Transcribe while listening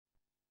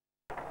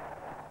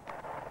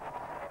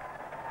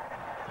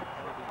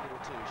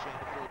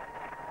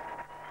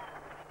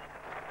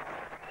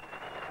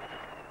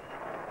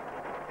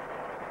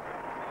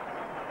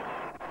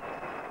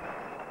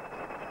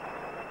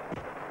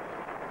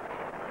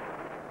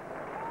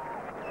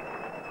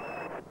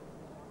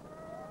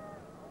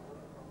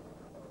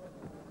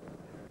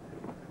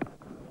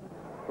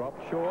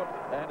Dropped short,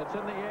 and it's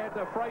in the air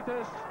to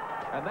Freitas,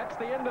 and that's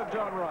the end of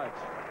John Wright.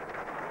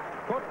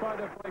 Put by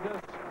De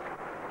Freitas.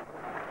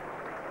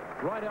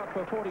 Right out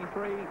for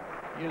 43,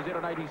 New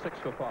Zealand 86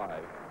 for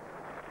 5.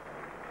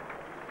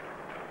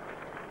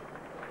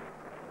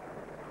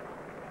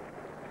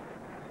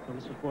 Well,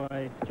 this is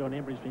why John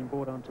Embury's been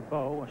brought on to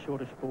bowl. A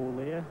shortish ball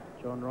there.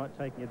 John Wright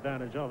taking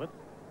advantage of it.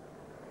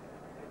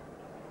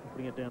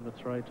 Putting it down the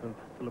throat of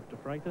Philip De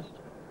Freitas.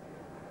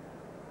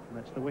 And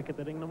that's the wicket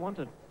that England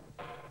wanted.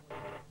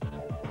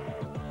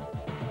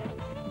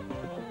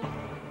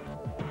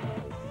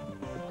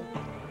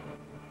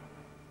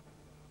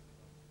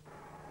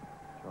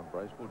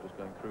 Bracewell just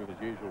going through his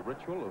usual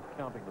ritual of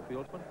counting the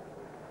fieldsmen.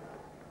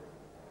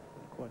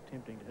 Quite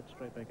tempting to hit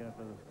straight back over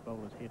the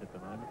bowler's head at the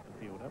moment,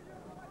 the field up.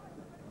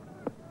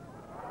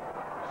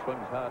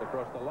 Swings hard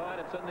across the line,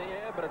 it's in the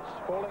air, but it's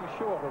falling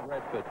short of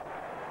Radford.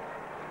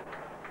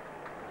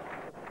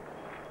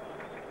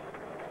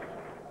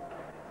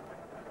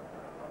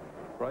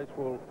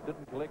 Bracewell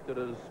didn't collect it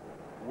as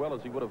well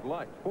as he would have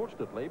liked,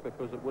 fortunately,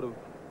 because it would have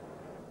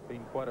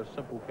been quite a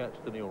simple catch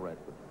to Neil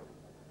Radford.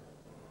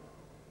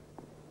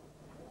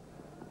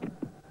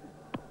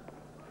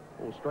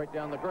 Ball straight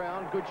down the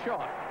ground, good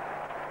shot.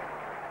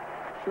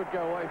 Should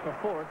go away for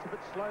 4. It's a bit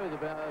slow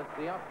about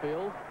the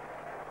outfield,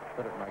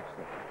 but it makes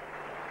it.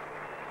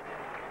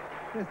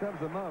 Yes, that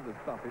was a marvellous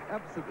buffet,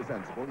 absolutely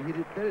sensible. He hit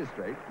it very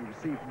straight. He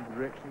received from the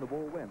direction the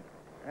ball went.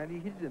 And he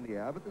hit it in the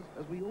air, but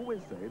as we always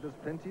say, there's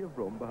plenty of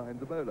room behind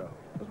the bowler.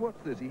 Let's watch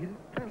this. He hit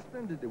it kind of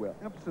splendidly well,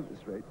 absolutely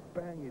straight.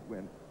 Bang, it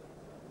went.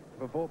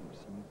 Performance,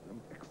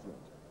 and excellent.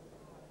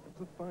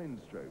 It's a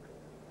fine stroke.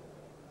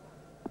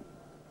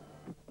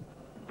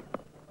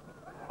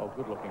 Oh,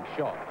 good-looking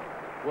shot.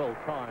 Well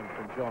timed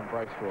from John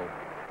Bracewell.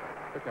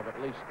 Pick up at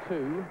least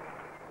 2.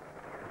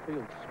 The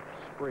field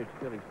spread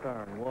fairly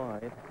far and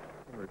wide.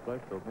 Henry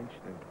Blofeld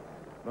mentioned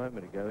a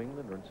moment ago,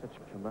 England are in such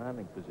a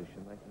commanding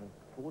position they can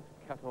afford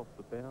to cut off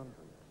the boundaries.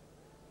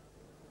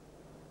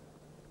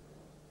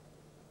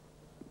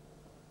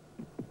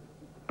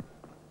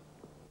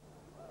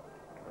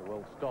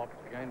 Well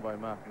stopped again by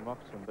Martin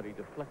Moxon, but he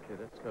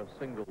deflected it, so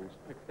singles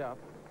picked up.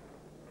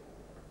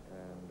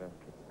 And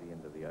that's the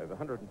end of the over.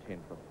 110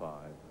 for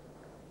 5.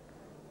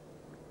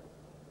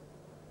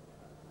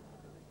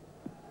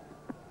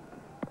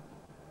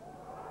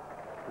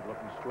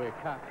 Good-looking square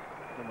cut,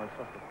 almost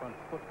off the front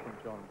foot from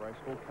John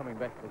Bracewell, coming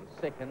back for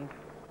the second.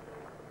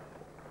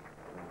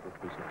 And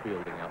good piece of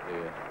fielding out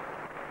there.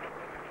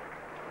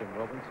 Tim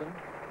Robinson.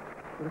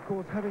 But of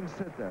course, having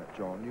said that,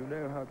 John, you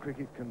know how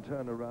cricket can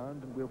turn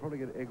around, and we'll probably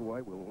get egg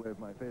white all over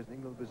my face, and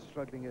England will be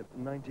struggling at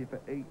 90 for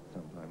 8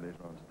 sometime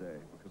later on today,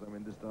 because, I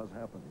mean, this does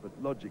happen. But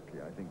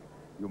logically, I think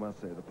you must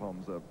say the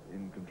Poms are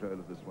in control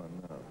of this one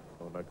now.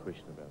 Oh, no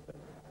question about that.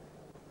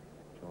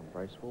 John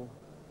Bracewell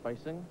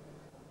facing.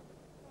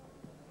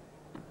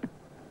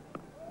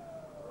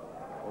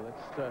 Well,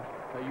 that's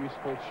a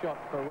useful shot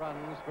for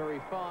runs.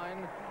 Very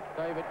fine.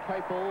 David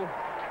Capel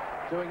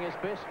doing his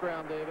best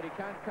round there, but he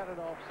can't cut it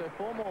off, so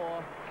 4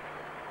 more.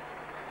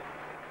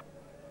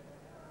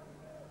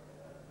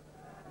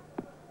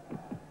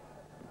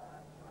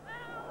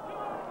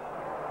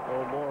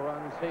 Oh, more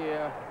runs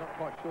here. Not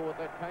quite sure what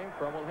that came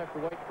from. We'll have to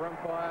wait for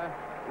umpire.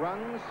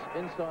 Runs,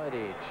 inside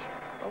edge.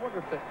 I wonder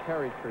if that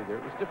carried through there.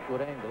 It was a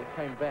difficult angle. It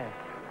came back.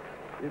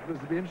 It was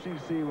be interesting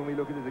to see when we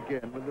look at it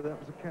again whether that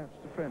was a catch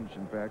to French,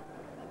 in fact.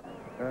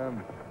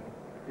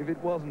 If it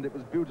wasn't, it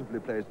was beautifully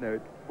placed.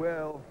 No,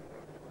 well,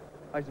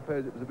 I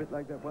suppose it was a bit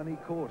like that one he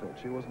caught,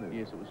 actually, wasn't it?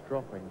 Yes, it was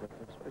dropping, but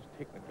I suppose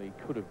technically he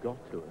could have got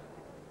to it.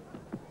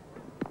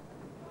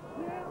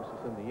 This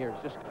is in the air.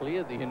 It's just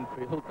cleared the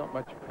infield, not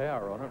much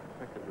power on it. In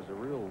fact, it was a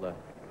real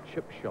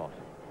chip shot.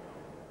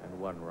 And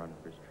 1 run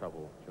for his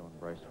trouble, John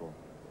Bracewell.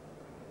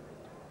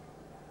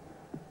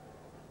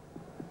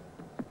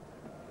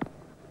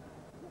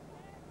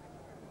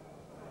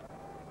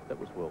 That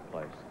was well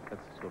placed.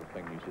 That's the sort of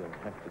thing New Zealand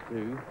have to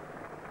do.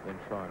 Then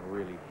try and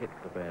really hit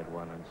the bad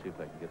one and see if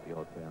they can get the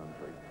odd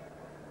boundary.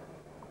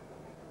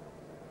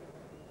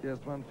 Yes,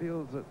 one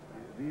feels that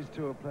these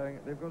two are playing,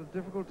 they've got a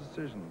difficult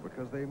decision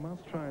because they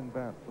must try and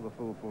bat for the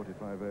full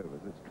 45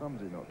 overs. It's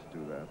clumsy not to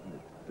do that, and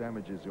it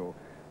damages your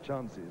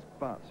chances,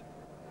 but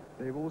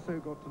they've also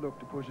got to look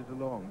to push it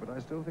along, but I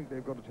still think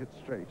they've got to hit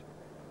straight.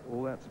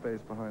 All that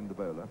space behind the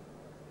bowler.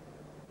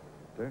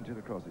 Don't hit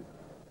across it.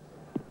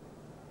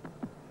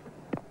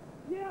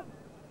 Yep.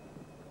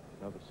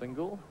 Another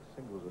single.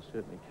 Singles are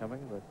certainly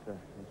coming, but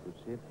as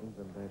we've said,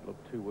 England don't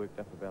look too worked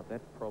up about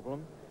that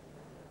problem.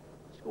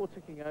 Score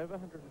ticking over,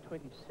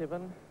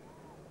 127.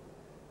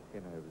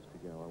 10 overs to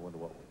go. I wonder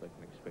what they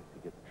can expect to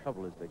get. The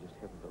trouble is they just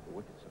haven't got the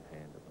wickets in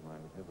hand at the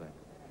moment, have they?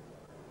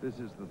 This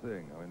is the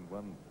thing. I mean,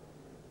 one,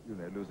 you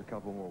know, lose a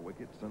couple more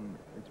wickets, and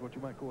it's what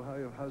you might call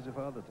how's your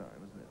father time,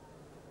 isn't it?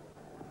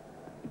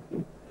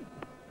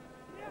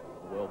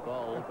 Well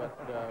bowled, but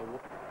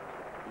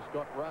he's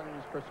got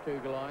runs, Chris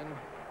Kugelheim.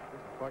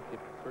 Doesn't quite get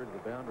through to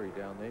the boundary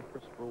down there.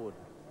 Chris Broad,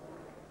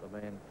 the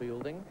man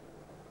fielding.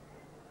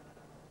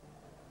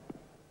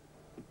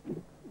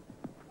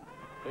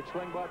 Big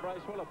swing by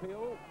Bracewell,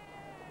 appeal.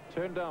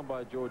 Turned down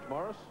by George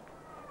Morris.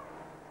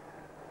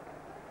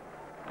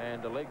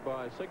 And a leg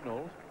by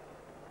Signals.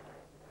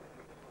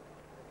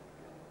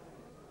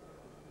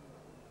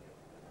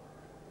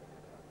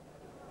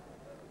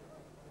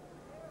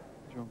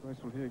 John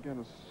Bracewell here going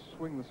to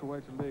swing this away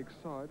to leg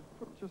side.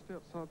 Put it just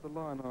outside the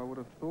line, I would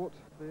have thought,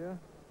 there.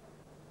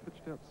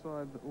 Pitched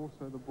outside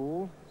also the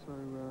ball, so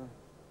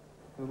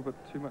a little bit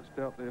too much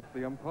doubt there for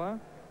the umpire.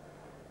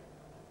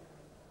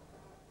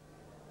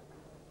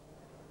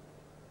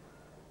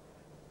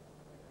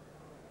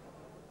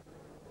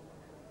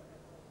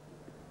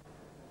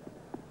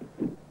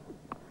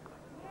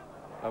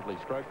 Lovely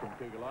stroke from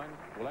Kugelheim.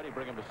 Will only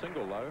bring him to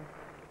single, though.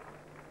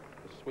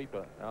 The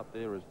sweeper out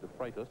there is De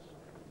Freitas.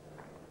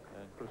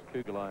 And Chris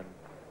Kugelheim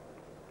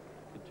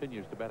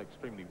continues to bat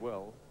extremely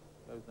well.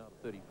 Goes now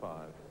to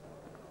 35.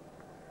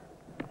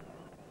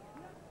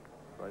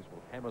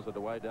 Bracewell hammers it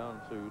away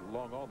down to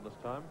long on this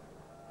time.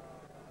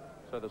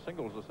 So the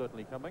singles are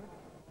certainly coming.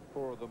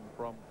 4 of them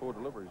from 4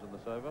 deliveries in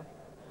this over.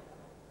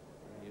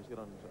 And New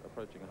Zealand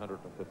approaching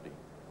 150.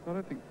 I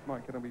don't think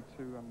Mike going to be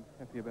too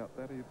unhappy about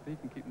that. If he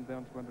can keep them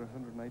down to under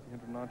 180,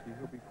 190,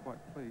 he'll be quite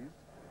pleased.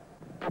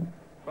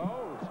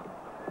 Bowls.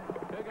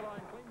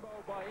 Kugelheim clean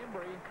bowl by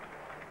Embury.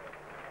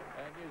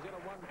 And New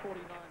Zealand 149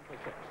 for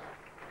 6.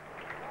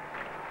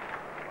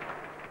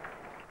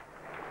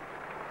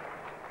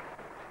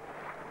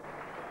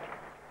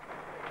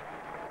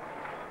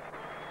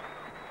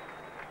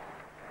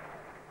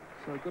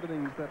 So good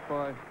innings that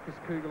by Chris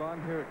Kugelheim.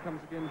 Here it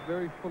comes again,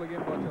 very full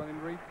again by John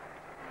Henry.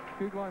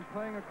 Kugelheim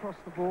playing across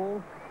the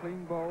ball,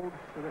 clean bowled,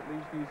 so that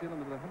leaves New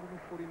Zealand at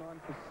 149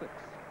 for 6.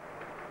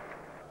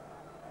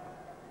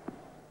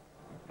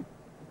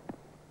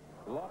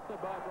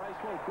 Lofted by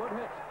Bracewell, good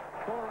hit,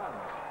 4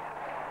 runs.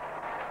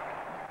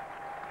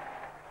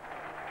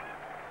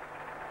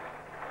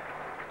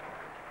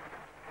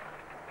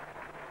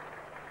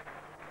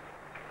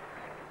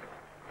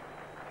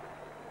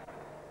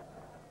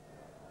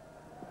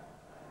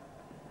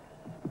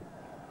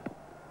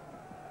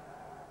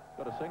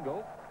 Got a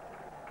single.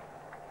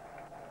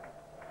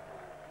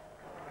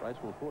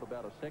 Bracewell thought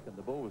about a second.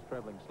 The ball was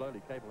travelling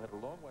slowly. Cable had a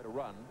long way to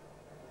run.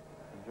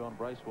 And John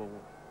Bracewell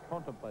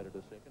contemplated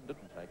a second,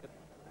 didn't take it.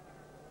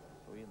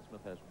 So Ian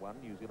Smith has 1.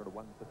 New Zealand at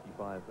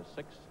 155 for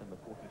 6 in the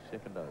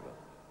 42nd over.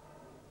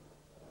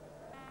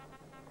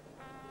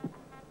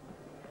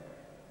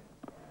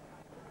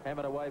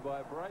 Hammered away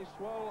by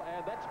Bracewell,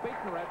 and that's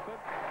beaten Radford.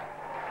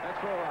 That's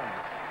 4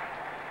 runs.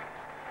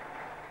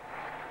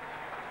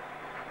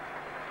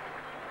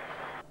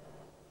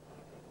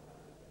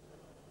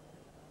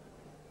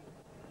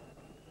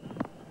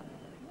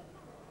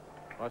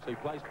 Nicely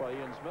placed by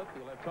Ian Smith.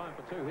 He'll have time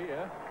for 2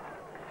 here.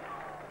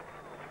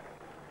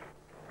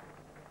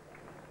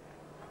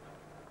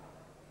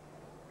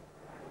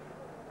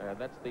 And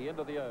that's the end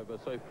of the over.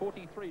 So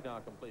 43 now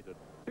completed.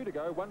 2 to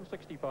go,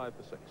 165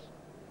 for 6.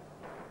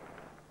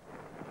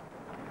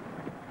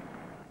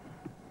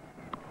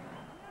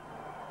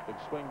 Big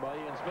swing by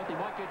Ian Smith. He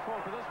might get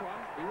 4 for this one.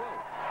 He will.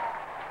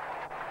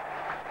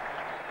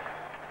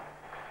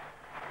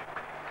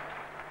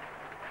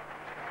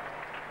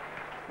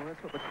 Well,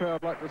 that's what the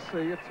crowd like to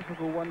see, a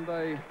typical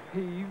one-day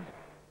heave.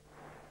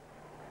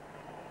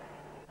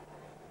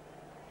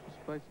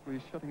 Just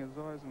basically shutting his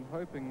eyes and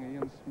hoping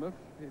Ian Smith,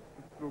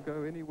 it'll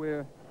go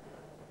anywhere.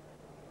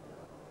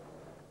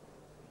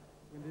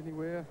 Went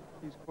anywhere,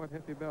 he's quite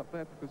happy about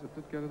that because it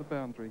did go to the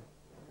boundary.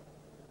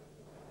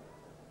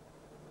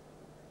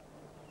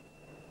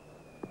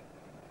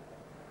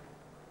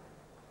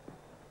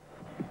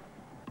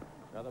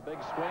 Another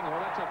big swing. Oh,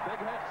 that's a big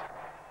hit.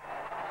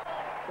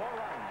 4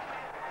 runs.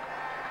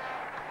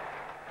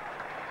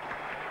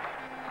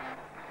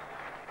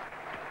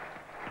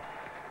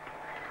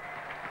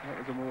 That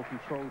was a more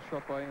controlled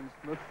shot by Ian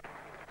Smith.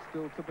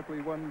 Still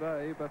typically one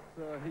day, but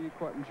he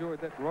quite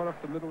enjoyed that right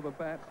off the middle of the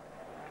bat.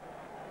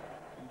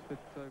 And hit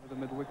over the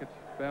mid-wicket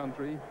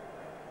boundary.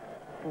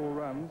 4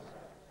 runs.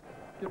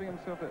 Giving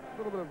himself a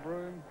little bit of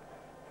room.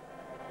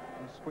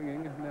 And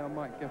swinging. Now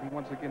Mike Gavin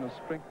once again has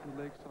strengthened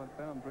the leg side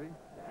boundary.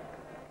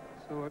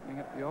 So opening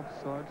up the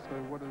offside. So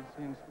what is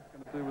Ian Smith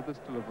going to do with this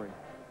delivery?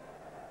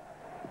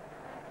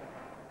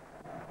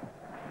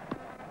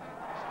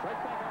 Straight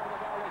back over the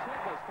bowler's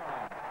head this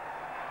time.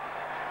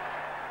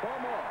 4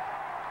 more.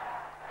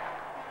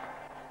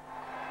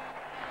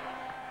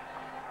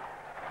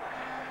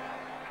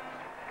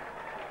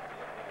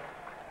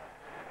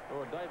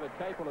 Oh, David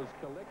Capel has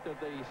collected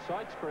the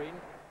side screen,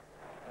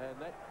 and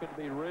that could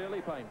be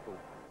really painful.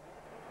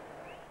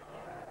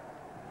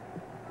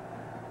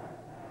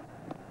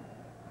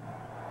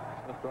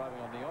 Smith driving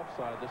on the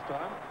offside this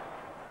time.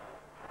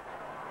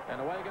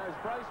 And away goes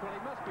Bracewell. He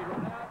must be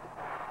run out.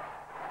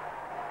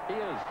 He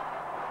is.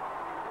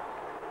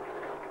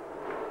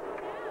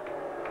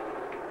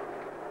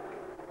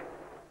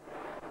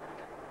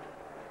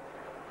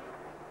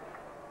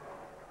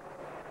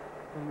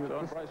 you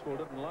John at this... Bracewell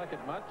didn't like it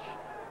much.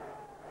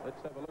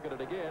 Let's have a look at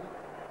it again.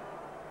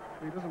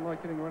 He doesn't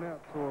like getting run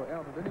out or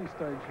out at any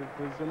stage of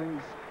his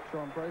innings,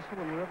 John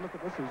Bracewell. And we'll have a look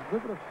at this. There's a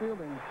good bit of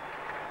fielding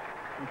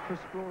from Chris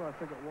Broad, I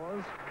think it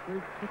was.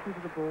 Very quickly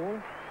to the ball.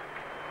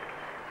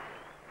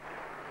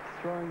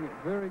 Throwing a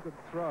very good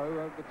throw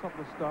over the top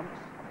of the stumps.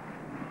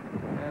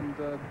 And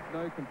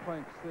no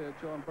complaints there.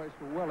 John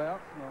Bracewell well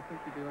out. And I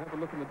think if you have a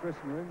look in the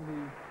dressing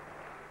room,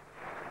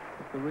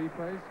 at the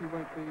replays, he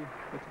won't be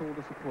at all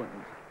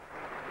disappointment.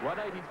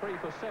 183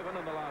 for 7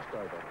 in the last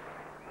over.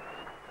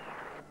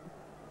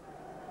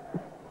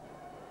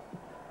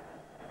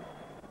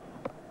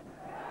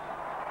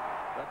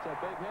 That's a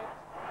big hit.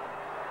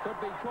 Could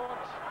be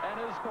caught and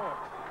is caught.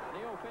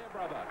 Neil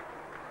Fairbrother.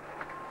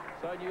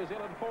 So New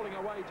Zealand falling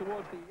away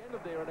towards the end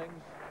of their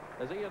innings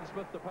as Ian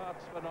Smith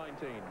departs for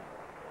 19.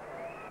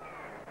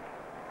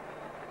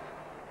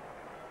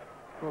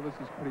 Well, this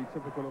is pretty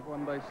typical of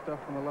one-day stuff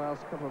in the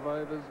last couple of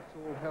overs. It's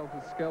all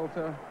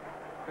helter-skelter.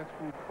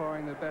 Batsmen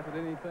firing their bat at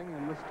anything,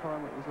 and this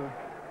time it was a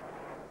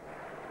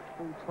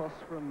full toss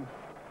from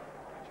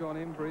John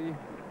Embury.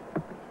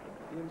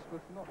 Ian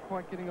Smith not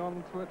quite getting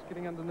onto it,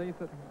 getting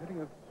underneath it,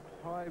 hitting a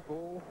high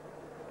ball,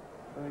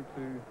 only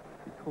to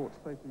be caught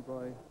safely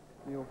by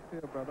Neil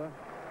Fairbrother.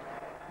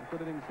 A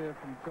good innings here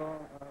from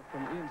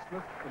Ian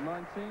Smith for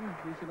 19,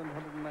 New Zealand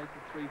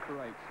 183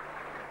 for 8.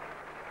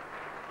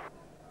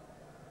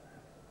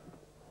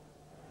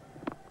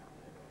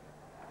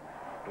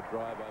 Good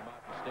drive by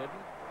Martin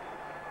Snedden.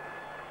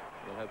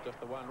 He'll have just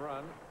the one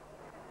run,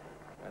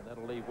 and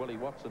that'll leave Willie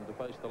Watson to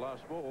face the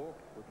last ball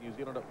with New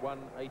Zealand at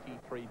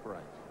 183 for 8.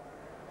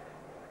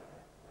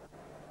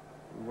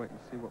 We'll wait and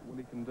see what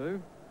Willie can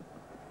do.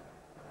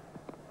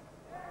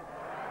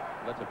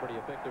 That's a pretty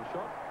effective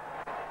shot.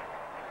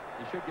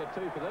 He should get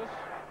 2 for this,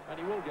 and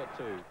he will get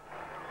 2.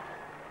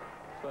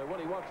 So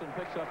Willie Watson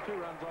picks up 2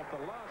 runs off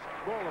the last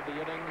ball of the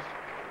innings,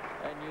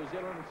 and New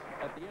Zealand,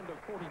 at the end of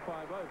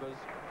 45 overs,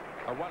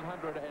 are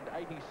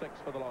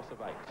 186 for the loss of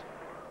 8.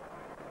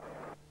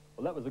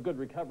 Well, that was a good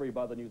recovery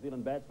by the New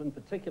Zealand batsmen,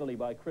 particularly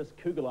by Chris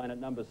Kugelheim at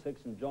number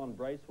 6 and John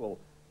Bracewell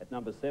at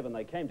number 7.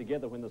 They came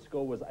together when the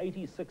score was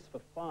 86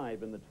 for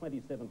 5 in the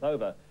 27th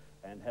over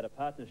and had a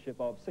partnership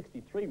of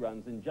 63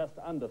 runs in just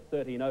under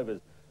 13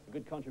 overs. A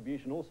good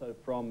contribution also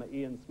from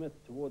Ian Smith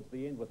towards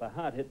the end with a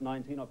hard-hit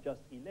 19 off just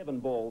 11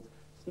 balls.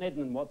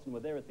 Snedden and Watson were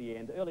there at the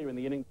end. Earlier in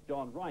the innings,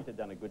 John Wright had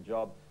done a good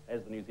job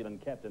as the New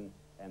Zealand captain,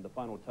 and the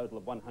final total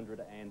of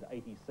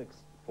 186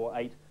 for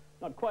 8.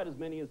 Not quite as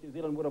many as New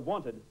Zealand would have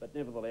wanted, but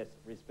nevertheless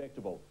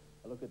respectable.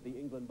 A look at the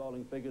England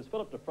bowling figures.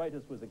 Philip de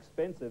Freitas was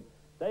expensive.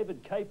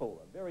 David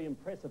Capel, a very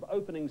impressive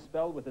opening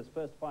spell with his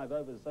first 5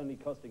 overs, only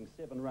costing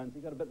 7 runs.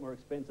 He got a bit more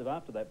expensive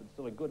after that, but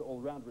still a good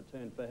all-round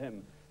return for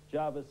him.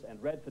 Jarvis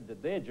and Radford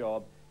did their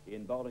job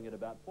in bowling at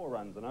about 4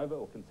 runs and over,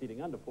 or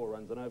conceding under 4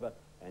 runs and over.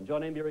 And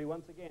John Embury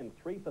once again,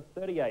 3 for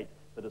 38,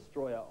 the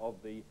destroyer of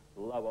the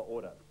lower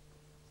order.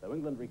 So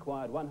England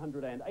required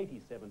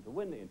 187 to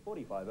win in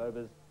 45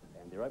 overs,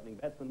 and their opening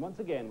batsmen once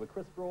again were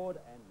Chris Broad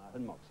and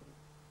Martin Moxon.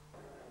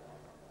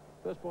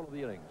 First ball of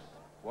the innings,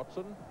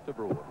 Watson to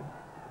Broad.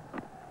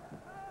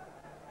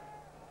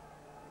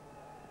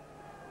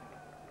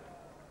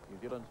 New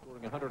Zealand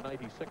scoring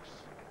 186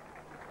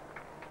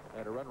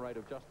 at a run rate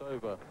of just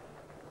over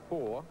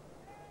 4.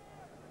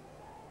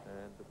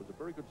 And it was a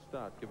very good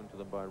start given to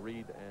them by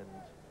Reid and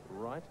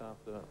Wright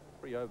after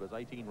 3 overs,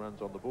 18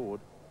 runs on the board,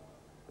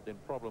 but then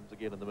problems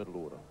again in the middle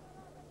order.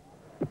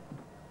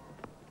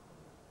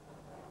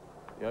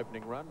 The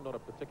opening run, not a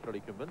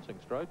particularly convincing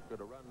stroke,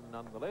 but a run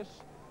nonetheless.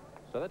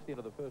 So that's the end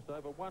of the first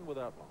over, 1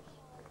 without loss.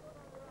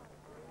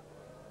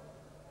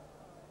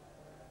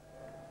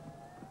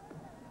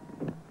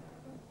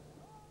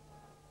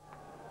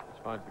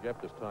 It's fine for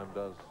gap this time,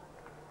 does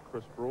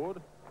Chris Broad.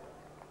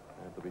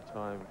 And there'll be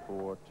time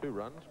for 2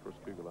 runs. Chris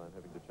Kugelheim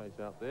having to chase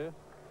out there.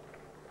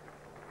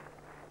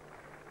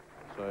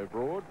 So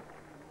Broad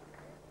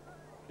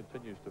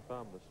continues to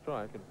farm the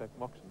strike. In fact,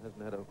 Moxon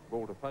hasn't had a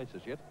ball to face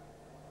as yet.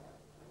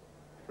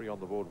 3 on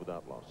the board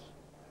without loss.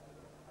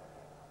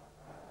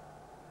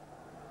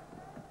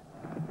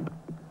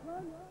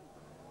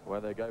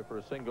 Where they go for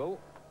a single,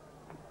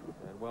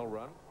 and well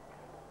run.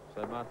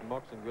 So Martin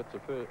Moxon gets a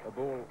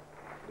ball,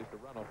 at least a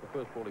run off the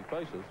first ball he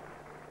faces.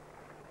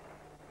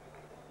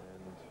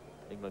 And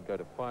England go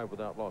to 5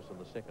 without loss in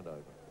the second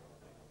over.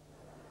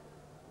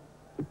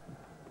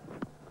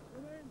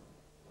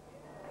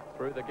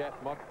 Through the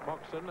gap,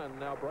 Moxon, and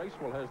now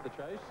Bracewell has the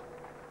chase.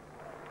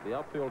 The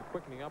outfield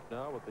quickening up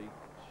now with the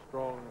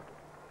strong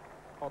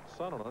hot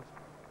sun on it,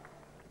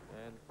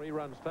 and 3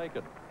 runs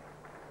taken.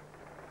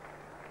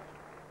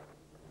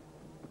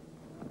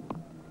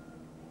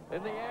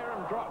 In the air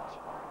and dropped.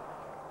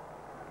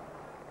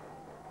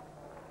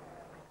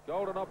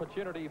 Golden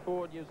opportunity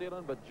for New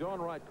Zealand, but John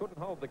Wright couldn't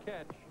hold the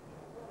catch,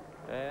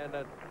 and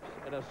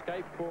an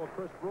escape for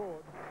Chris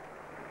Broad.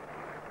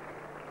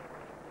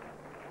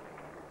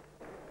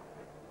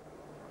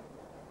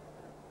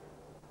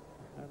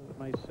 As it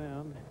may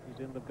sound, New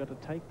Zealand have got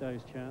to take those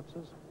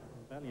chances.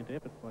 Valiant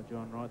effort by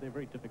John Wright. They're a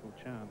very difficult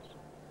chance.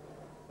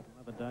 But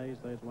other days,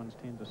 those ones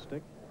tend to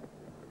stick,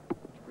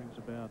 which brings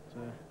about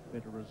a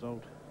better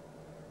result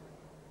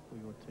for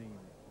your team.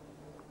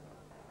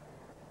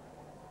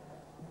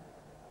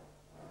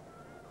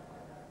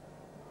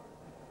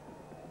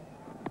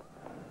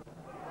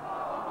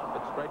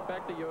 It's straight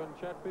back to Ewan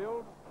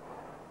Chatfield,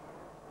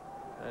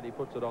 and he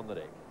puts it on the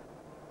deck.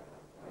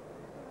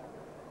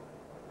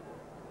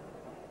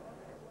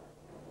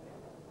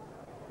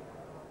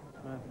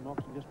 Martin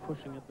Moxon just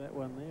pushing at that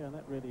one there, and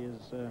that really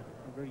is a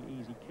very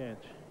easy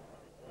catch.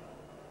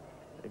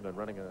 England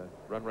running a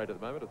run rate at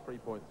the moment of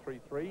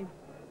 3.33. And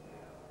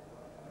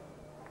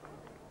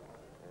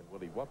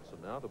Willie Watson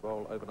now to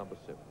bowl over number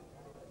 7.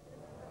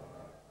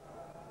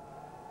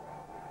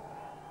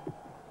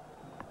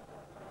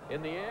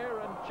 In the air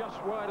and just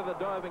wide of the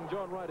diving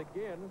John Wright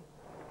again.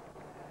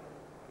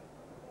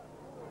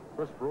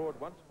 Chris Broad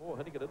once more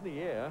hitting it in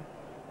the air.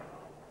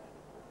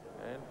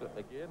 And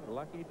again,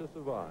 lucky to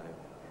survive.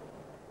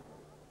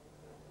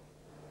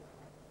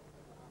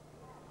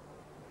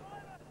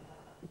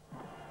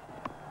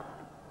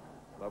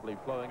 Lovely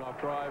flowing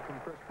off drive from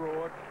Chris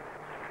Broad.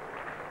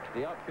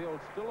 The outfield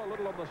still a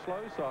little on the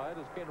slow side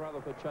as Ken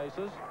Rutherford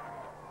chases.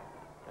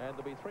 And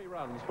there'll be 3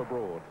 runs for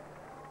Broad.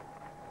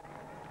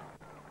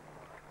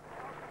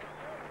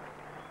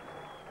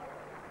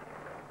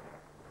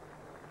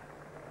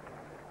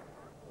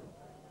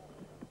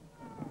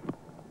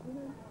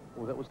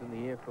 Well, that was in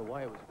the air for a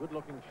way. It was a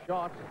good-looking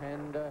shot,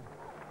 and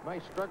May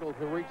struggled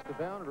to reach the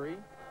boundary.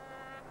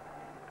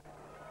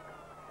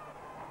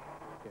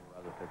 Ken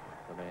Rutherford,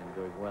 the man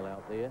doing well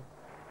out there.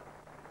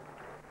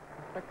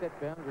 In fact, that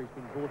boundary's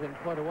been brought in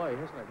quite a way,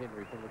 hasn't it,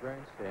 Henry, from the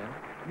grandstand?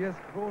 Yes,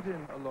 brought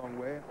in a long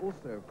way.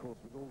 Also, of course,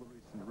 with all the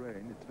recent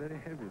rain, it's very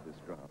heavy,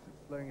 this grass.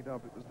 It's slowing it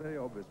up. It was very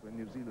obvious when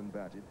New Zealand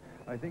batted.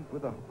 I think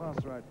with a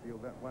fast right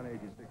field, that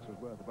 186 was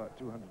worth about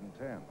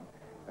 210.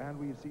 And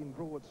we've seen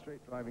Broad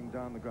straight driving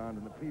down the ground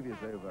in the previous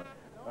over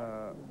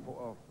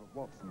for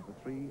Watson for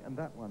 3, and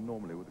that one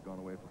normally would have gone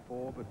away for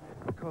 4, but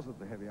because of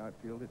the heavy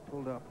outfield, it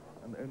pulled up,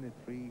 and only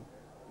 3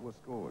 were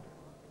scored.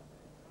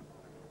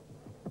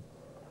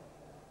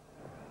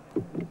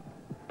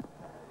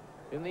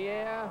 In the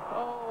air,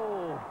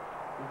 oh,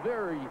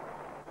 very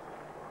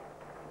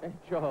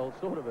agile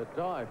sort of a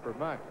dive from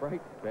Mark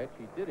Breakbatch.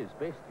 He did his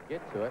best to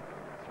get to it,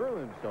 threw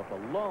himself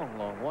a long,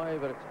 long way,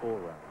 but it's 4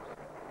 runs.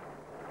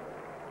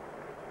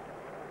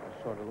 I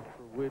was trying to look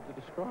for a word to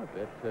describe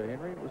that,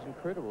 Henry. It was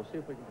incredible. See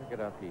if we can pick it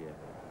up here.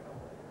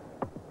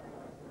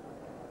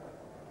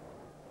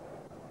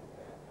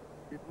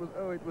 It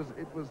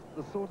was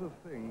the sort of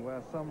thing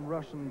where some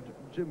Russian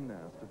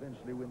gymnast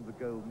eventually wins a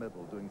gold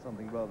medal doing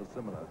something rather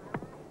similar,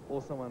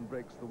 or someone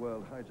breaks the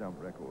world high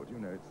jump record. You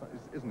know,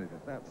 isn't it?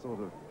 It's that sort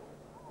of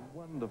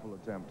wonderful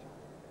attempt.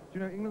 Do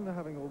you know, England are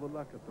having all the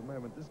luck at the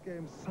moment. This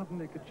game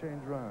suddenly could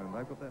change round.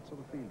 I've got that sort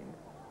of feeling.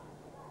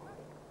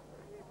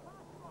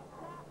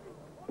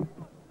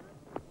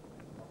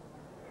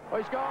 Oh,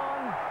 he's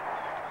gone.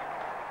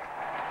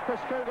 Chris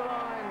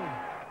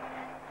Kugelheim.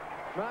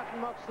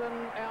 Martin Moxon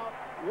out,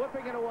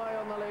 whipping it away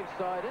on the leg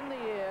side. In the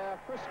air,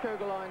 Chris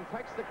Kugelheim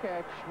takes the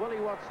catch.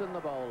 Willie Watson, the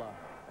bowler.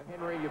 And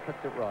Henry, you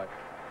picked it right.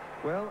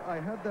 Well, I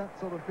had that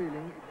sort of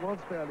feeling. It was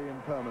fairly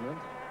impermanent.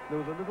 There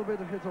was a little bit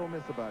of hit or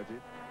miss about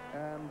it.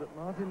 And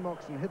Martin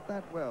Moxon hit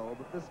that well,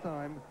 but this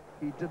time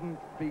he didn't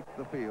beat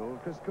the field.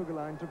 Chris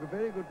Kugelheim took a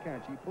very good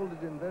catch. He pulled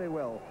it in very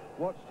well,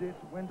 watched it,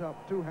 went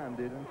up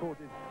two-handed and caught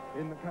it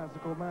in the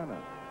classical manner.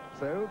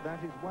 So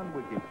that is 1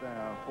 wicket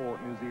there for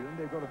New Zealand.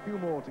 They've got a few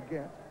more to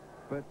get,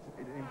 but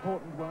an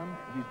important one.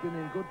 He's been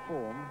in good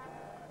form,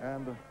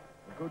 and a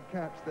good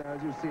catch there,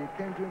 as you see. It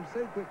came to him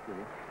so quickly,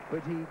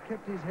 but he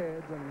kept his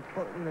head and,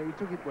 you know, he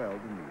took it well,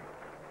 didn't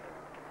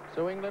he?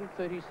 So England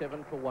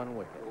 37 for 1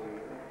 wicket.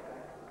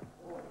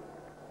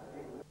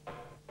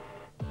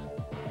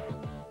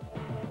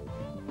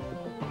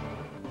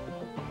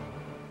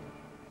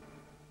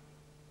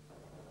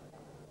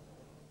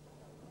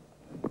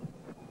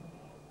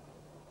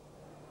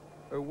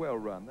 Oh, well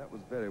run. That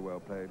was very well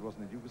played,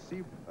 wasn't it? You could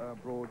see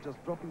Broad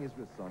just dropping his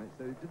wrists on it,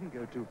 so it didn't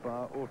go too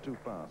far or too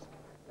fast.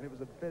 And it was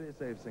a very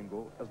safe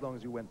single, as long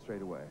as you went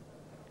straight away.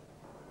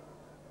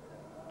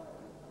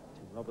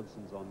 Tim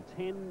Robinson's on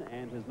 10,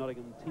 and his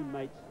Nottingham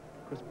teammate,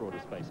 Chris Broad,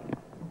 is facing.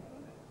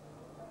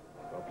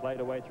 Well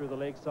played away through the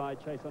leg side.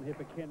 Chase on here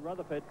for Ken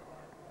Rutherford.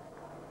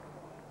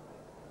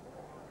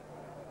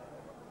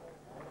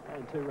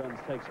 And 2 runs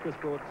takes Chris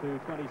Broad to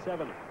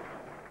 27.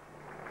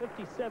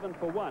 57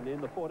 for 1 in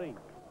the 14th.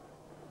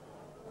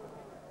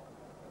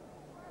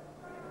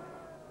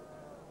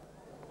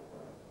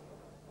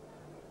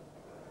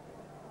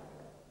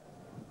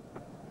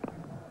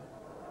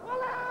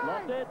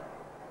 Lost it.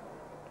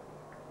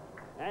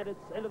 And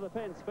it's into the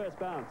fence, first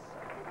bounce.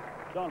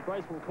 John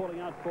Bracewell calling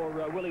out for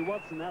Willie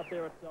Watson out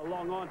there at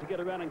long on to get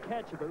around and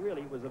catch it, but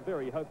really it was a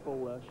very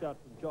hopeful shot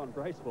from John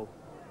Bracewell.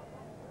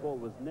 Ball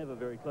was never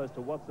very close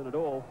to Watson at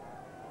all.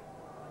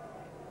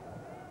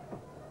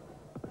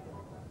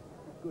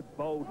 Good,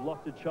 bold,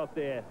 lofted shot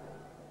there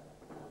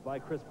by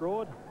Chris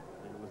Broad.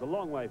 And it was a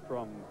long way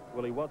from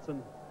Willie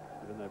Watson,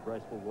 even though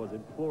Bracewell was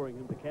imploring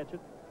him to catch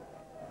it.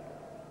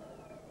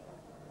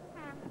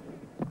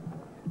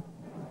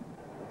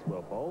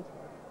 bowls.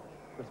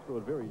 Chris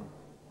Broad very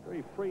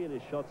free in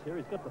his shots here.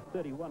 He's got the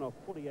 31 off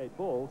 48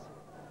 balls.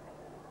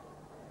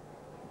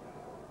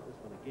 This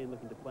one again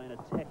looking to play an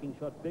attacking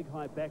shot, big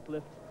high back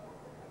lift.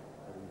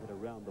 But he hit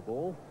around the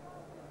ball.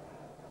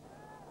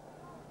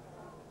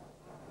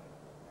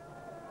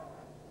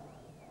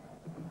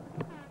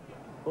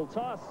 Full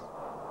toss.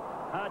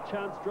 Hard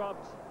chance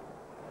dropped.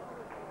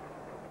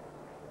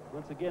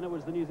 Once again, it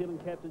was the New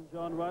Zealand captain,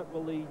 John Wright.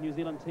 Well, the New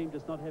Zealand team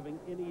just not having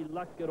any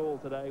luck at all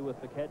today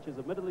with the catches.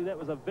 Admittedly, that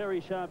was a very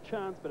sharp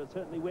chance, but it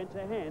certainly went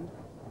to hand.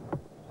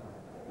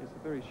 It's a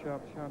very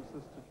sharp chance,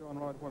 this to John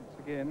Wright once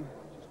again.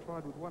 Just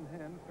tried with one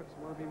hand. Perhaps it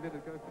would have been better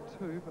to go for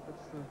two, but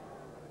it's the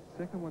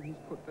second one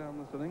he's put down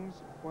this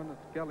innings. One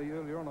at Gully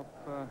earlier on off,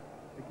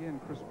 again,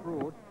 Chris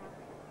Broad.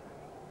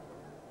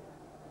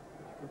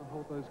 You've got to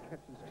hold those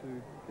catches to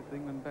get the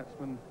England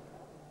batsman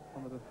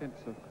on the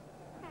defensive.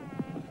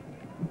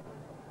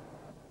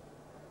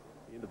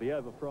 End of the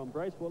over from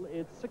Bracewell.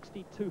 It's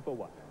 62 for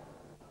 1.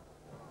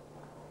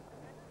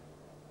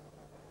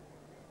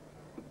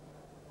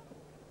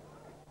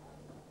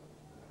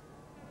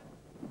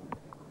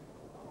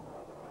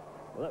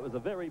 Well, that was a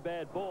very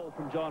bad ball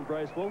from John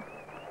Bracewell.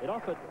 It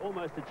offered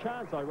almost a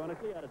chance,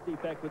 ironically, out of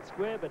deep backward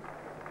square, but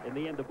in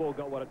the end the ball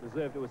got what it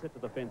deserved. It was hit to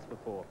the fence for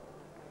 4.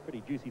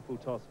 Pretty juicy full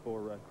toss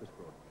for Chris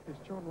Broad. Yes,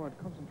 John Wright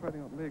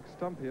concentrating on leg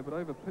stump here, but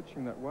over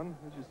pitching that one.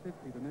 As you said,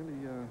 Peter, nearly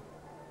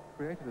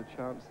created a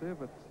chance there,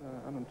 but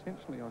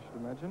unintentionally, I should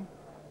imagine.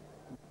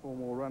 And 4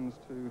 more runs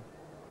to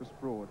Chris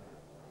Broad.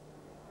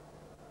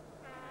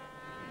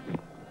 He's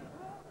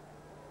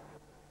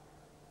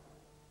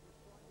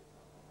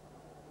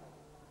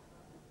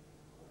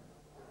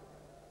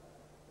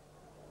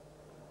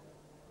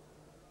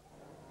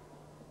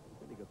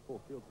only got 4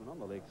 fieldsmen on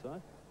the leg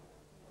side.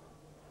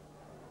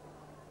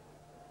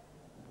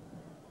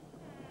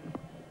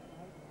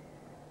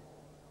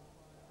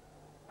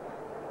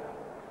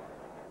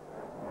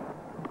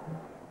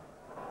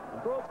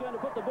 Broad's going to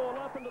put the ball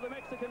up into the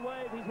Mexican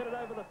wave. He's hit it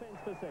over the fence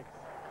for 6.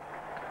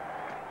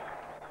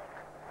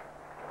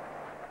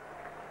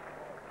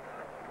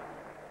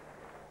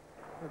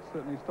 That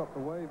certainly stopped the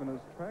wave in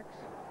his tracks.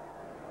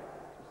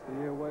 Just the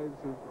airwaves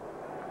of the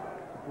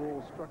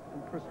ball struck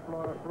from Chris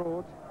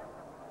Broad.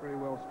 Very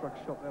well struck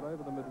shot that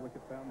over the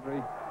mid-wicket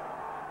boundary.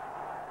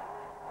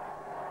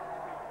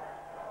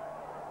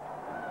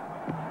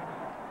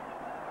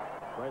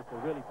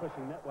 Bracewell really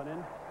pushing that one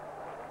in.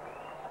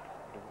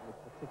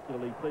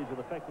 Particularly pleased with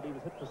the fact that he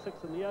was hit for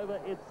 6 in the over.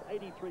 It's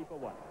 83 for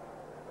 1.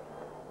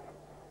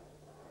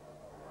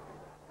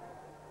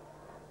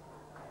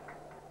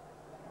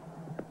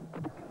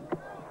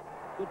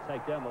 Good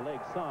take down the leg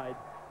side.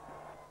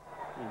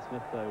 Ian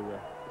Smith, though,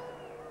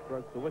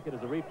 broke the wicket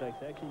as a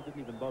reflex action. He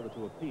didn't even bother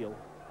to appeal.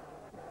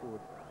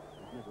 Ford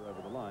was never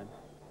over the line.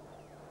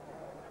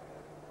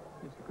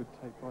 It's a good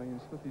take by Ian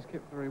Smith. He's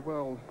kept very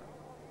well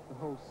the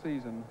whole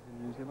season in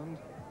New Zealand.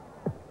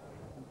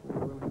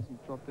 Very well,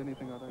 hasn't dropped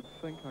anything, I don't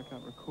think. I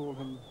can't recall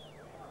him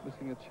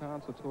missing a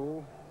chance at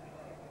all.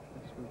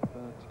 It's with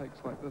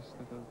takes like this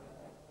that have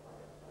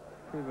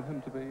proven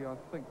him to be, I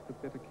think, the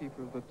better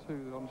keeper of the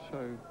 2 on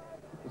show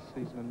this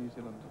season in New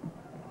Zealand.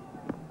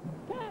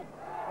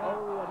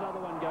 Oh, another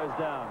one goes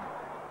down.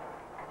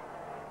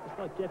 Just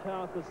like Jeff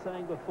Howarth was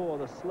saying before,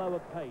 the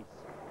slower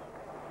pace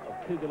of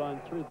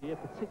Kugelheim through the air,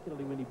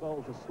 particularly when he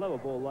bowls a slower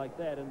ball like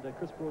that, and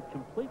Chris Broad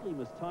completely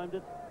mistimed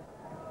it.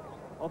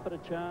 Offered a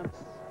chance.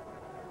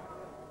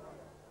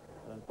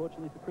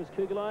 Unfortunately for Chris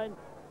Kugelheim,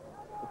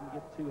 couldn't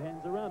get 2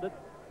 hands around it.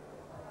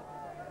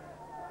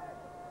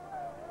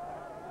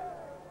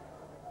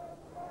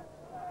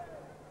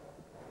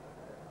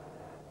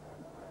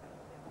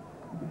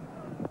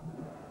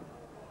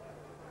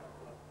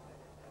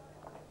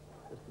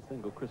 Just a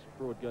single. Chris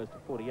Broad goes to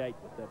 48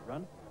 with that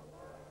run.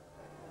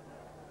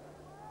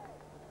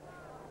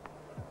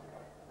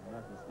 And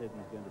Martin Snedden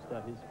is going to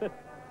start his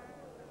 5th.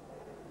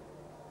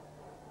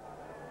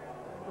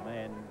 And the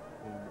man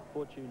whom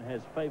fortune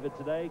has favoured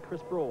today,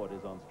 Chris Broad,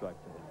 is on strike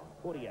to him.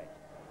 48.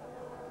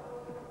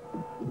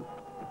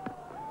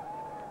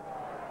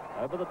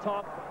 Over the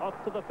top, off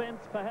to the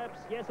fence, perhaps.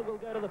 Yes, it will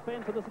go to the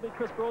fence, and this will be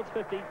Chris Broad's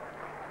 50.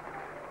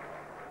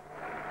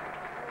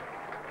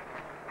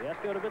 The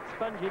outfield a bit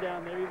spongy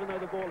down there, even though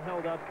the ball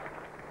held up.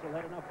 Still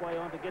had enough way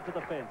on to get to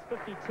the fence.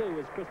 52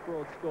 is Chris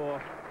Broad's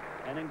score,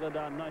 and England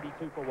are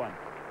 92 for 1.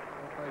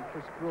 Okay,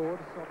 Chris Broad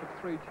offered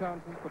 3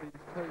 chances, but he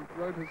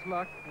rode his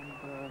luck,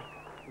 and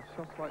with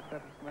shots like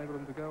that, it's enabled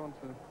him to go on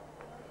to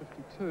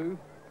 52.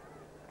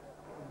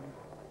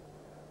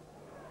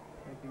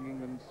 Making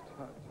England's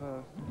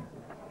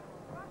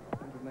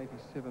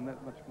 187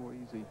 that much more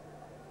easy.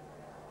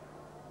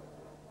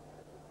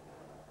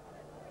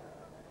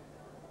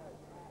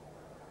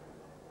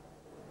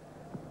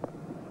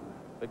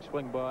 Big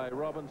swing by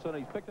Robinson.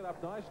 He's picked it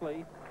up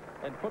nicely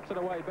and puts it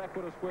away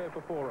backward a square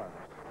for 4 runs.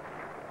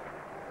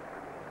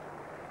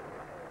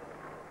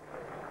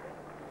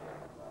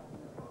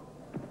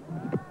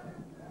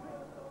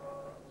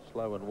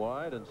 Slow and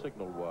wide and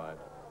signalled wide.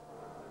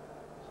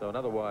 So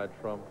another wide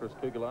from Chris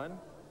Kugelheim.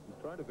 He's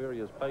trying to vary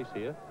his pace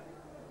here.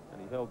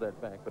 and he held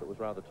that back, but it was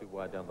rather too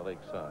wide down the leg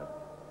side.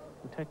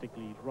 Well,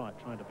 tactically, he's right,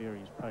 trying to vary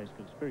his pace,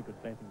 because it's a very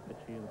good batting pitch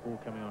here. The ball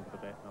coming onto the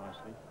bat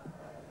nicely.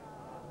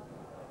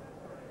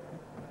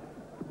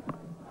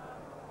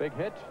 Big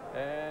hit,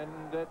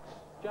 and it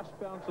just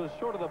bounces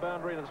short of the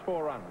boundary, and it's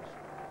 4 runs.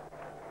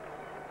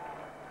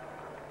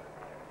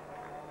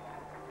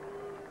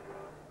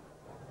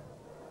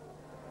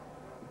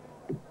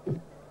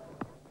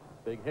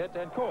 Big hit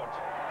and caught.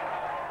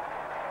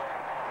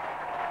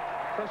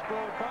 Chris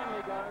Broad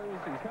finally goes.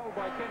 He's held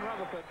by Ken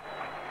Rutherford,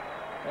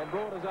 and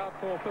Broad is out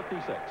for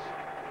 56.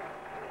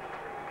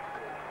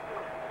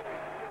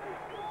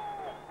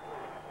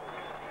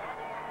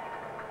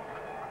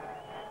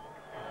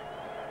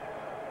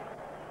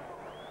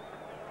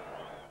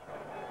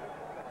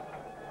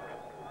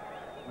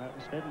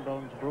 Martin Stedden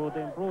bowling to Broad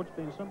then. Broad's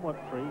been somewhat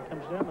free,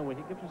 comes down the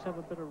wicket, gives himself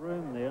a bit of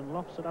room there and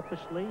lofts it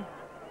uppishly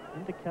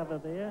into cover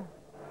there.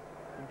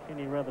 And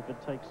Kenny Rutherford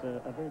takes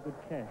a very good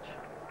catch.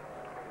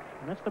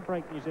 And that's the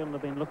break New Zealand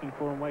have been looking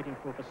for and waiting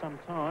for some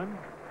time.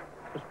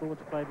 Chris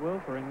Broad's played well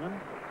for England.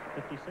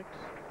 56,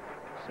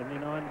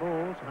 79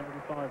 balls,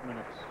 105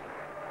 minutes.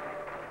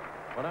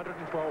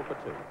 112 for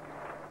 2.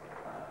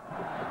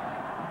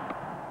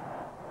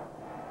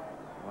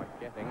 Mike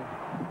Getting.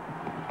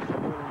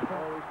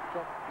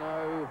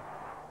 No.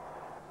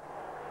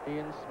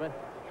 Ian Smith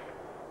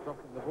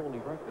dropping the ball. He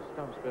broke the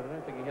stumps, but I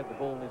don't think he had the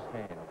ball in his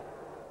hand.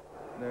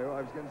 No,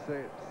 I was going to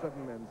say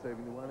 7 men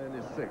saving the one,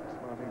 only 6.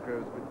 Martin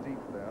Crowe's a bit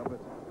deep there, but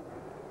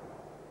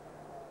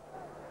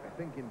I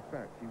think, in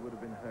fact, he would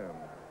have been home.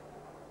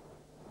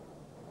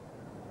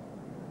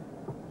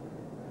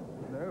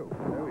 No,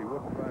 he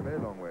wouldn't by a very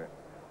long way.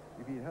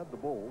 If he had the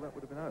ball, that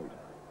would have been out.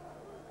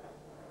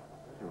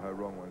 Show how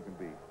wrong one can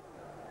be.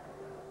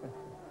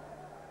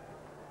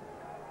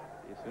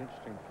 It's an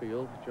interesting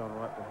field. John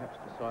Wright perhaps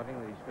deciding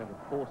that he's going to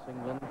force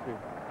England to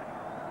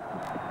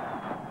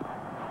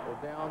go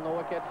down the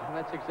wicket, and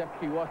that's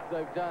exactly what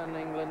they've done.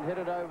 England hit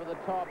it over the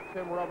top.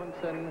 Tim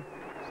Robinson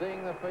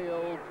seeing the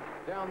field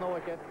down the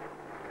wicket.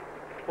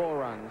 4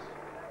 runs.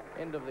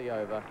 End of the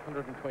over.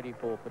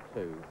 124 for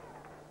 2.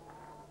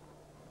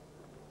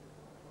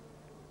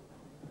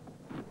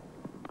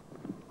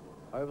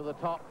 Over the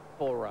top,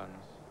 4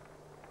 runs.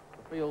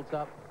 The field's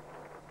up.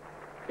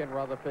 Ken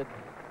Rutherford.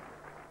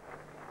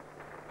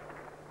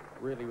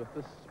 Really, with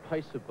this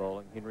pace of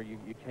bowling, Henry,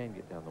 you can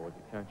get down the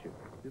wicket, can't you?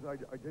 Yes,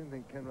 I don't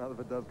think Ken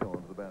Rutherford does go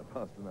onto the bat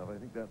fast enough. I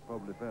think that's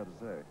probably fair to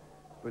say.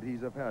 But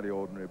he's a fairly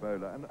ordinary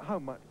bowler. And how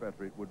much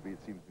better it would be, it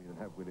seems to me, than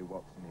have Willie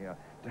Watson here,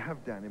 to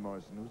have Danny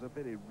Morrison, who's a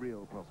very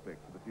real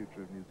prospect for the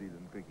future of New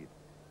Zealand cricket.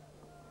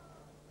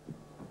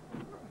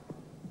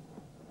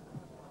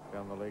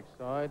 Down the leg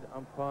side,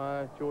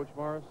 umpire George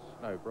Morris.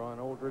 No, Brian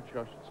Aldridge,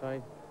 I should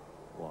say.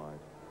 Wide.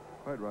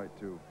 Quite right,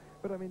 too.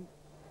 But, I mean,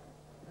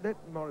 let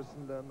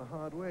Morrison learn the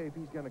hard way. If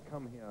he's going to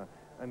come here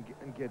and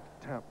get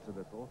tapped a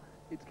little,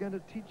 it's going to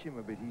teach him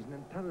a bit. He's an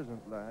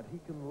intelligent lad. He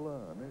can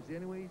learn. And it's the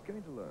only way he's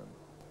going to learn.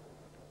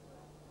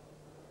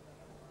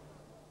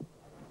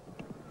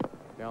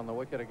 Down the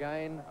wicket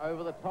again,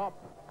 over the top.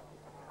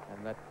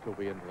 And that will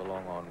be into the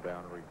long-on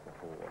boundary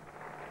for 4.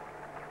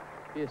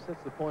 Yes,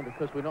 that's the point,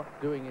 because we're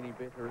not doing any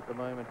better at the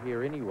moment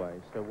here anyway,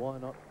 so why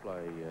not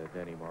play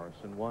Danny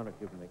Morrison? Why not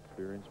give him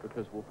experience?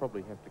 Because we'll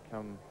probably have to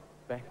come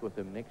back with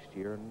him next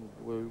year, and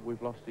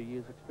we've lost a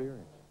year's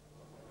experience.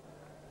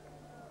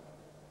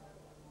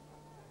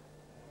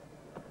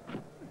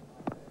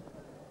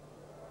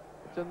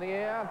 It's in the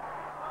air.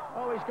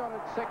 Oh, he's got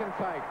it. Second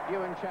take.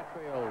 Ewan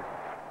Chatfield.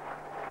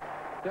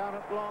 Down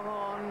at long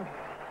on,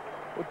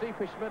 or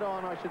deepish mid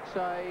on, I should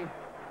say.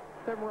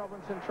 Tim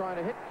Robinson trying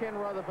to hit Ken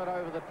Rutherford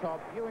over the top.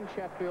 Ewan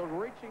Chatfield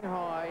reaching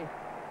high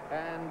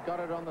and got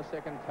it on the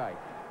second take.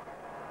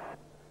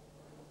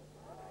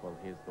 Well,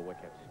 here's the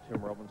wicket.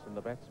 Tim Robinson, the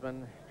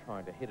batsman,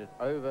 trying to hit it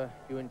over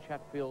Ewan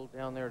Chatfield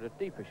down there at a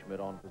deepish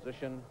mid-on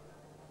position.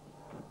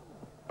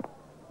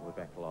 We're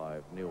back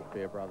live. Neil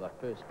Fairbrother,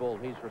 first ball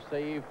he's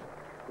received.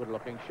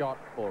 Good-looking shot,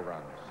 4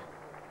 runs.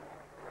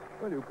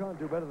 Well, you can't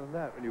do better than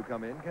that when you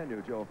come in, can you,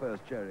 at your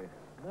first cherry?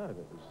 No,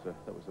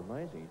 that was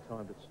amazing. He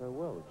timed it so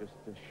well. Just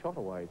shot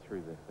away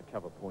through the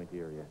cover point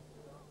area.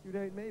 You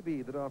know, it may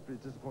be that after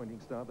his disappointing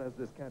start, as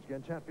this catch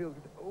again, Chatfield's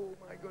going to,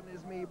 oh, my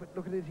goodness me, but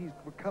look at it, he's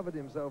recovered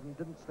himself and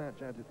didn't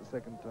snatch at it the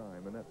second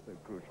time, and that's so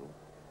crucial.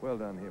 Well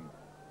done, him.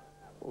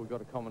 Well, we've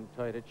got a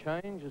commentator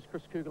change as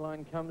Chris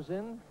Kugelheim comes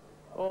in.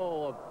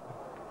 Oh,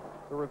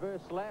 the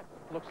reverse lap.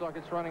 Looks like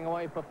it's running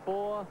away for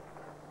 4.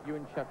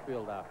 Ewan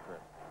Chatfield after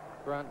it.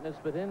 Grant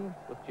Nisbet in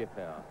with Jeff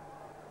Howe.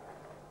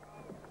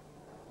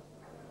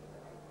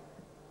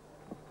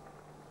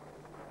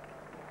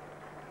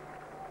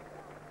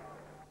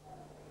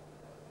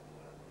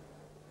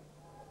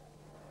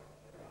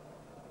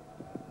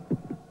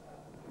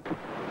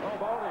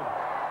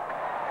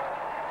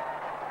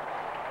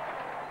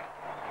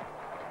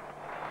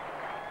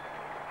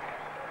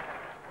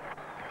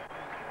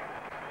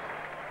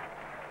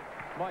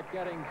 Mike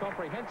Getting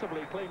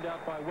comprehensively cleaned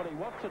out by Willie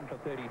Watson for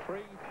 33,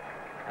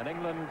 and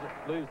England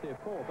lose their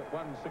 4th at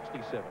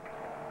 167.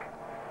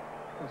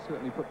 I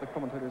certainly put the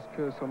commentator's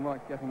curse on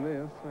Mike Gatting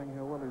there, saying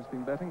how well he's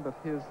been batting, but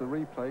here's the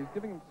replay. He's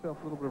giving himself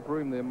a little bit of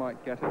room there,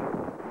 Mike Gatting.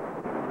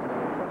 Tried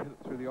to hit it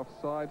through the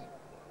offside,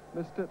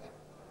 missed it.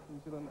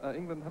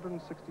 England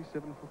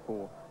 167 for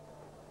 4.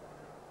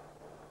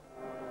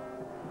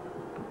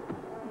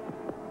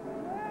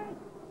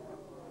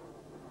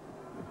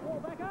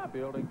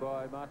 Fielding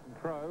by Martin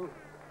Crowe,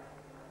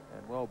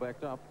 and well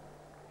backed up.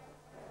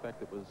 In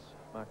fact, it was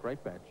Mark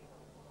Greatbatch,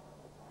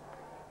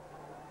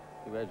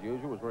 who, as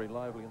usual, was very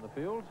lively in the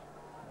field,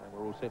 and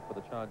we're all set for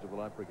the charge of the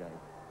Light Brigade.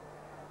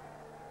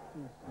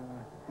 Yes,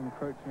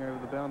 encroaching over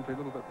the boundary a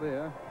little bit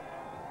there.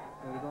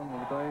 Later on in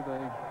the day,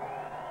 they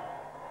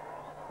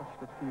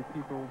pushed a few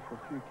people, a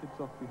few kids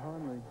off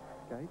behind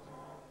the gate.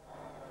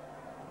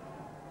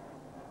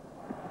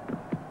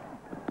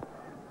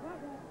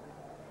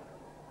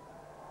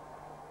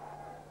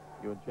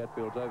 Ewan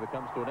Chatfield's over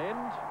comes to an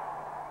end.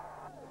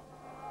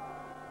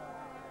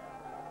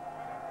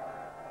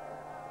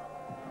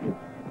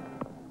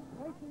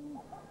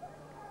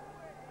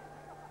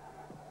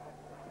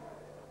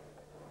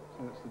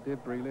 So it's the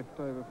debris left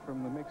over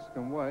from the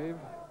Mexican wave.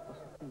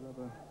 Just a few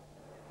other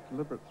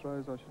deliberate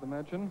throws, I should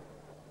imagine.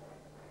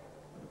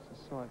 It's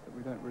a sight that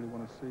we don't really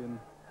want to see in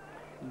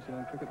New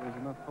Zealand cricket. There's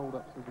enough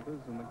hold-ups as it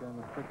is in the game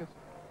of cricket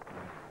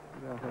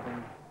without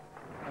having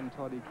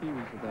untidy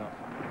Kiwis about.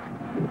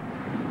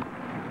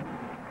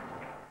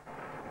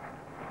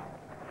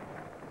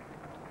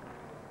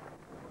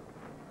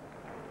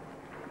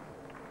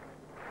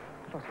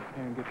 Plus it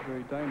can get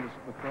very dangerous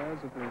for the players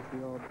if there's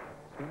the odd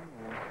thing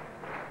or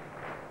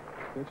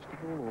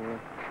vegetable or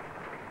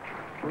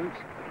fruit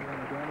around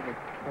the ground. The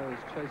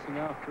player's chasing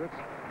after it.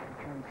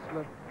 He can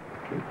slip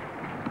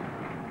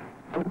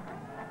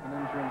and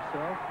injure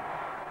himself.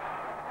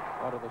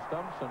 Out of the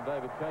stumps, and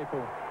David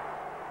Capel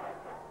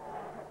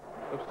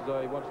looks as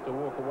though he wants to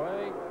walk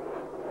away.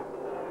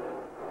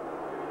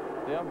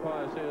 The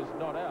umpire says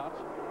not out.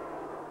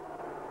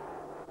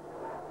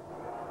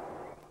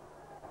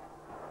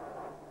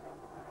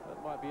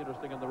 That might be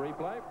interesting in the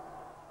replay.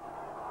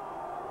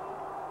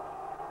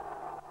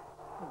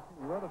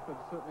 Rutherford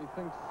certainly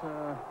thinks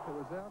it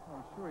was out.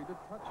 I'm sure he did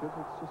touch it.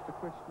 It's just a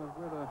question of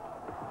whether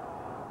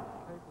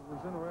Capel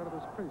was in or out of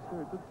his crease.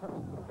 There, it did touch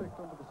the effect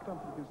onto the stump.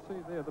 You can see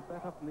there the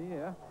bat up in the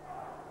air.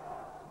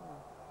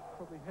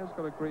 Probably has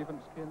got a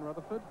grievance, Ken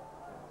Rutherford.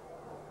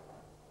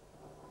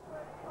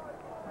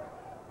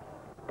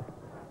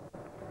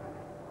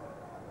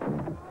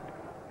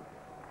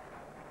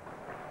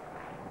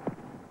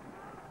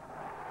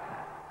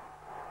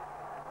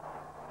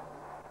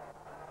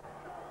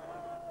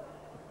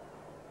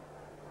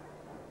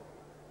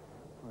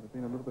 Might have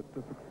been a little bit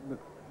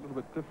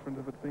different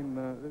if it had been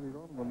earlier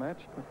on in the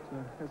match, but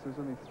as there's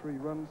only 3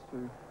 runs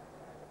to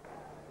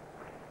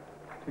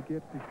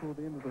get before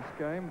the end of this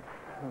game,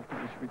 I don't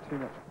think there should be too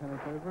much panic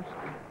over it.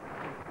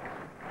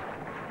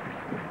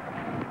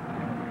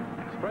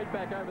 Straight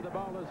back over the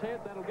bowler's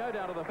head. That'll go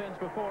down to the fence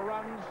for 4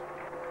 runs,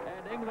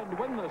 and England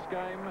win this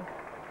game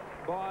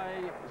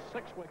by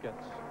 6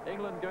 wickets.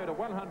 England go to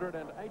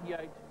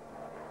 188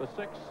 for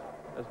 6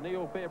 as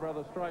Neil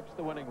Fairbrother strikes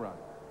the winning run.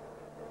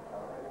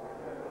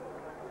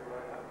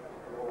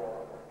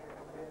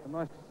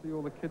 Nice to see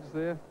all the kids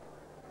there.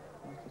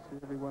 Nice to see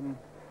everyone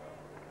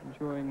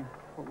enjoying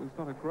what was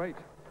not a great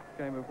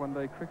game of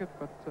one-day cricket,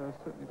 but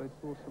certainly they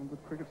saw some good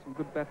cricket, some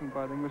good batting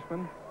by the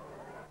Englishmen.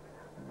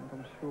 And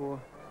I'm sure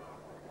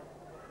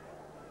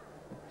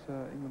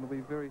that England will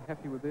be very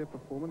happy with their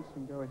performance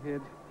and go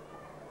ahead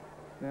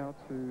now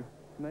to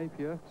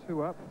Napier,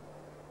 2 up,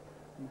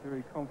 and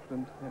very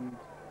confident and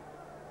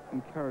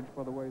encouraged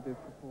by the way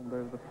they've performed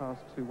over the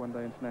past 2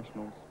 one-day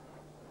internationals.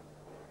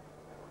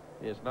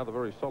 Yes, another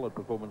very solid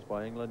performance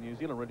by England. New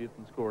Zealand really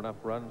didn't score enough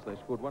runs. They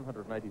scored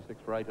 186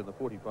 for 8 in the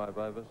 45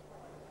 overs.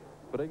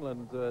 But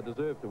England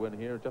deserved to win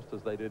here, just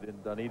as they did in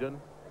Dunedin.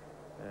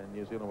 And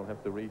New Zealand will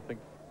have to rethink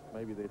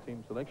maybe their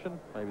team selection,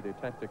 maybe their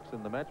tactics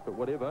in the match, but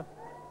whatever.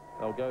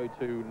 They'll go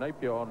to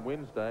Napier on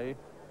Wednesday,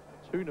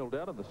 2-0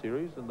 down in the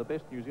series, and the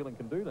best New Zealand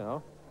can do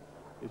now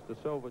is to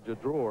salvage a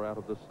draw out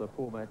of this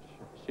 4-match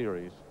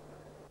series.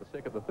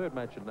 The third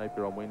match in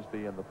Napier on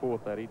Wednesday, and the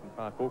 4th at Eden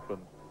Park,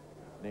 Auckland,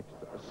 next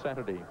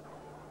Saturday.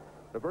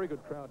 A very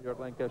good crowd here at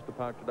Lancaster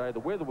Park today. The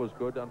weather was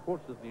good.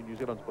 Unfortunately, New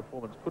Zealand's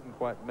performance couldn't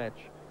quite match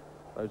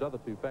those other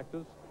 2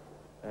 factors,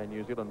 and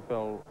New Zealand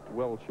fell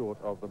well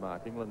short of the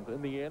mark. England,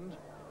 in the end,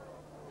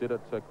 did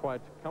it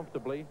quite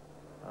comfortably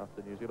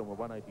after New Zealand were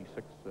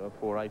 186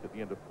 for 8 at the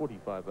end of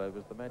 45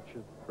 overs. The match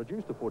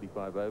reduced to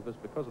 45 overs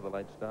because of the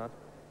late start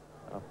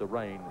after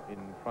rain in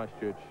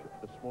Christchurch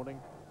this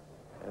morning.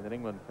 And then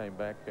England came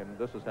back, and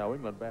this is how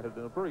England batted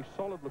in a very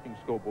solid-looking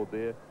scoreboard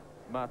there.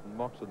 Martin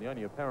Moxon, the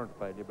only apparent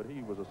failure, but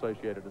he was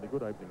associated in a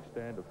good opening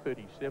stand of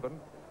 37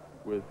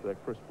 with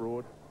Chris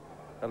Broad.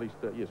 At least,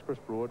 yes, Chris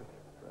Broad.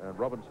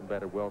 Robinson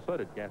batted well, so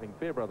did Gatting.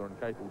 Fairbrother and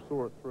Capel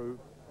saw it through,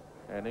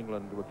 and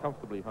England were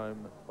comfortably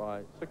home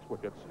by 6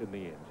 wickets in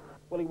the end.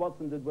 Willie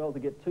Watson did well to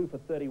get 2 for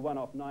 31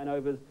 off 9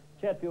 overs.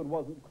 Chatfield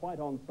wasn't quite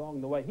on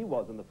song the way he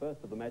was in the first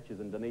of the matches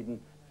in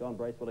Dunedin. John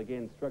Bracewell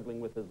again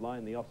struggling with his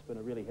line. The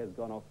off-spinner really has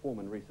gone off form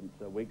in recent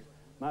weeks.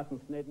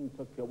 Martin Snedden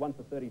took 1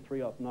 for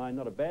 33 off 9.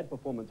 Not a bad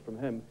performance from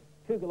him.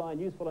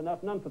 Kugelheim useful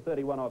enough, none for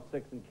 31 off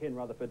 6, and Ken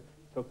Rutherford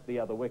took the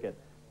other wicket.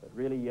 But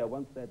really,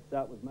 once that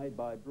start was made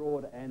by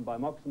Broad and by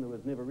Moxon, there was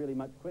never really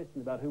much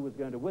question about who was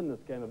going to win this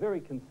game. A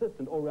very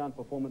consistent all-round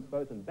performance,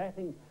 both in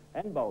batting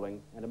and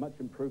bowling, and a much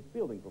improved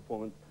fielding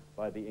performance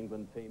by the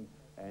England team.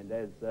 And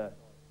as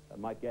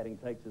Mike Gatting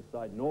takes his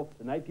side north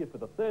to Napier for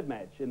the third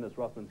match in this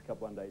Rothmans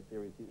Cup one-day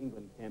series, the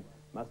England camp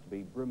must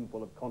be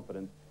brimful of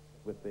confidence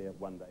with their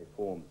one-day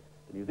form.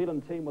 The New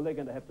Zealand team, well, they're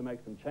going to have to make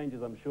some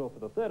changes, I'm sure, for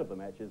the third of the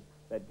matches.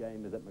 That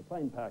game is at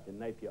McLean Park in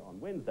Napier on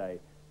Wednesday.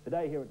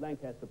 Today, here at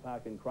Lancaster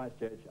Park in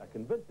Christchurch, a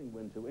convincing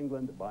win to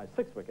England by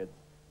 6 wickets,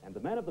 and the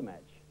man of the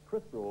match,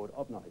 Chris Broad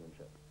of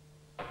Nottinghamshire.